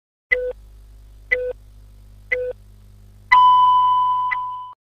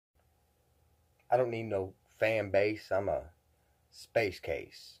I don't need no fan base. I'm a space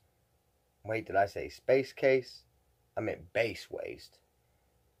case. Wait, did I say space case? I meant base waste.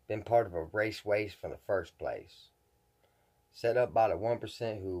 Been part of a race waste from the first place. Set up by the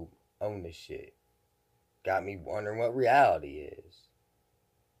 1% who own this shit. Got me wondering what reality is.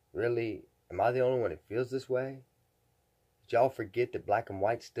 Really, am I the only one that feels this way? Did y'all forget that black and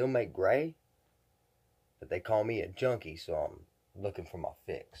white still make gray? But they call me a junkie, so I'm looking for my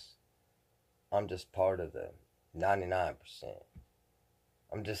fix. I'm just part of the 99%.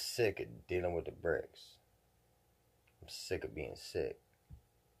 I'm just sick of dealing with the bricks. I'm sick of being sick.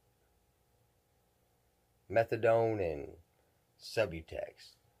 Methadone and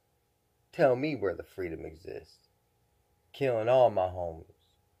Subutex. Tell me where the freedom exists. Killing all my homies.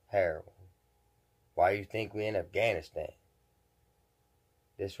 Heroin. Why you think we in Afghanistan?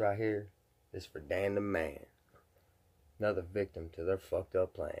 This right here, this for Dan the man. Another victim to their fucked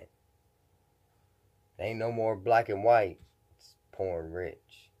up plan. Ain't no more black and white. It's poor and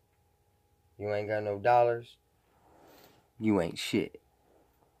rich. You ain't got no dollars, you ain't shit.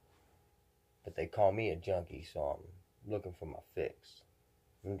 But they call me a junkie, so I'm looking for my fix.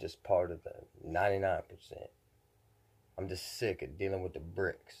 I'm just part of the 99%. I'm just sick of dealing with the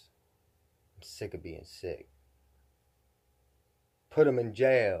bricks. I'm sick of being sick. Put them in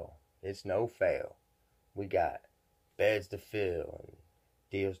jail. It's no fail. We got beds to fill and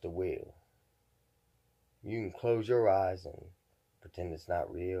deals to wheel. You can close your eyes and pretend it's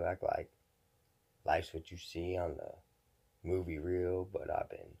not real. Act like life's what you see on the movie reel. But I've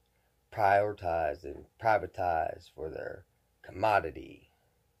been prioritized and privatized for their commodity.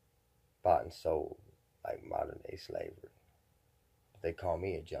 Bought and sold like modern day slavery. But they call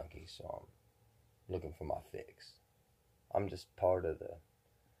me a junkie, so I'm looking for my fix. I'm just part of the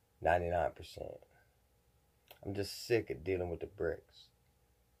 99%. I'm just sick of dealing with the bricks.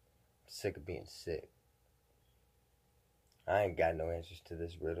 I'm sick of being sick. I ain't got no answers to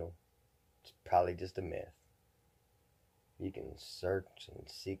this riddle. It's probably just a myth. You can search and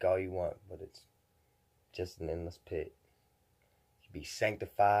seek all you want, but it's just an endless pit. You be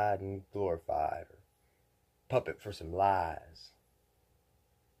sanctified and glorified, or puppet for some lies.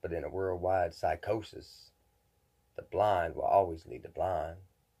 But in a worldwide psychosis, the blind will always lead the blind.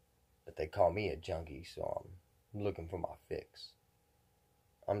 But they call me a junkie, so I'm looking for my fix.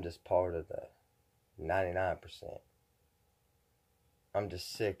 I'm just part of the 99%. I'm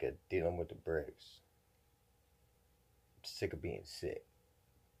just sick of dealing with the bricks. I'm sick of being sick.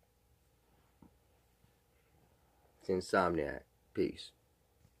 It's Insomniac. Peace.